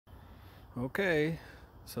Okay,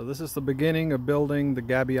 so this is the beginning of building the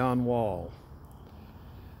gabion wall.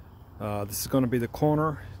 This is going to be the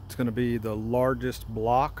corner. It's going to be the largest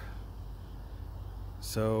block.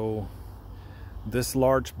 So this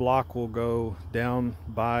large block will go down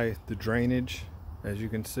by the drainage, as you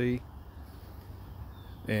can see.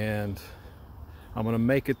 And I'm going to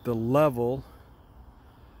make it the level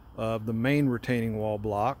of the main retaining wall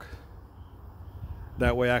block.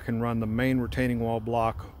 That way I can run the main retaining wall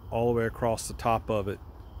block all the way across the top of it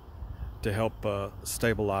to help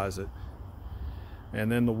stabilize it.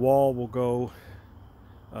 And then the wall will go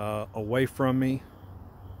away from me,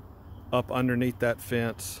 up underneath that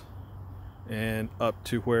fence, and up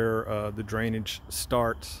to where the drainage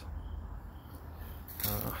starts.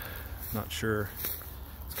 Not sure,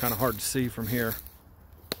 it's kind of hard to see from here.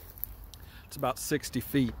 It's about 60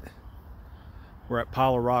 feet where that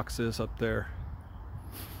pile of rocks is up there.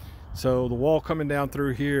 So the wall coming down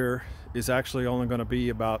through here is actually only going to be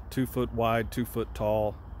about 2 foot wide, 2 foot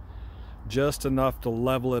tall, just enough to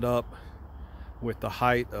level it up with the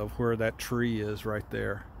height of where that tree is right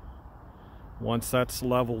there. Once that's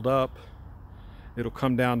leveled up, it'll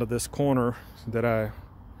come down to this corner that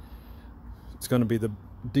it's going to be the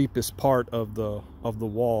deepest part of the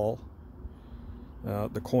wall,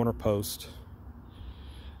 the corner post.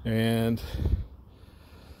 And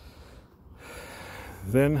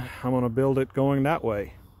then I'm going to build it going that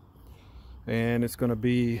way, and it's going to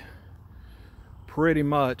be pretty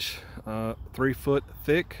much 3 foot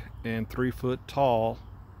thick and 3 foot tall,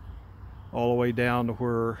 all the way down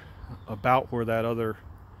to about where that other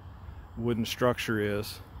wooden structure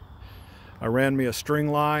is. I ran me a string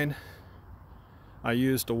line. I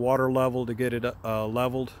used a water level to get it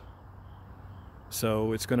leveled,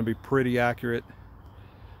 so it's going to be pretty accurate.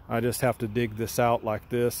 I just have to dig this out like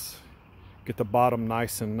this, get the bottom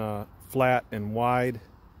nice and flat and wide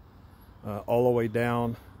all the way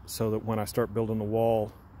down, so that when I start building the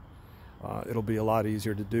wall, it'll be a lot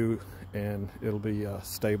easier to do and it'll be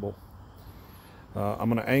stable. I'm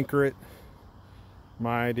going to anchor it.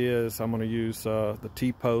 My idea is I'm going to use the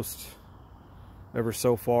T-post. Ever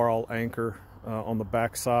so far I'll anchor on the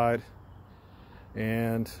back side,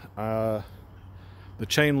 and the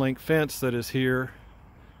chain link fence that is here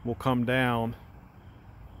will come down,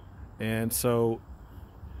 and so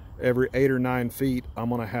every 8 or 9 feet I'm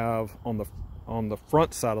going to have on the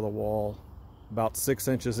front side of the wall, about 6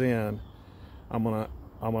 inches in, I'm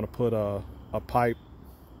gonna put a pipe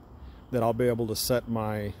that I'll be able to set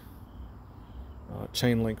my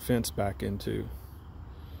chain link fence back into.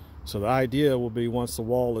 So the idea will be, once the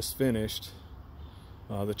wall is finished,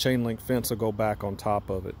 the chain link fence will go back on top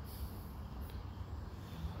of it.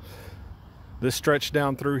 This stretch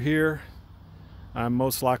down through here, I'm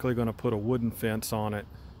most likely going to put a wooden fence on it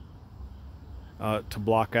to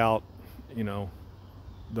block out, you know,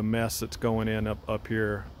 the mess that's going in up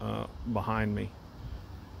here behind me.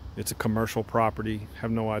 It's a commercial property.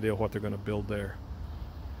 Have no idea what they're going to build there,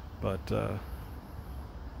 but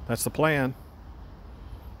that's the plan.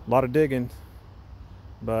 A lot of digging,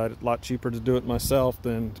 but a lot cheaper to do it myself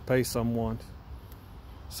than to pay someone.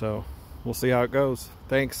 So we'll see how it goes.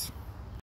 Thanks.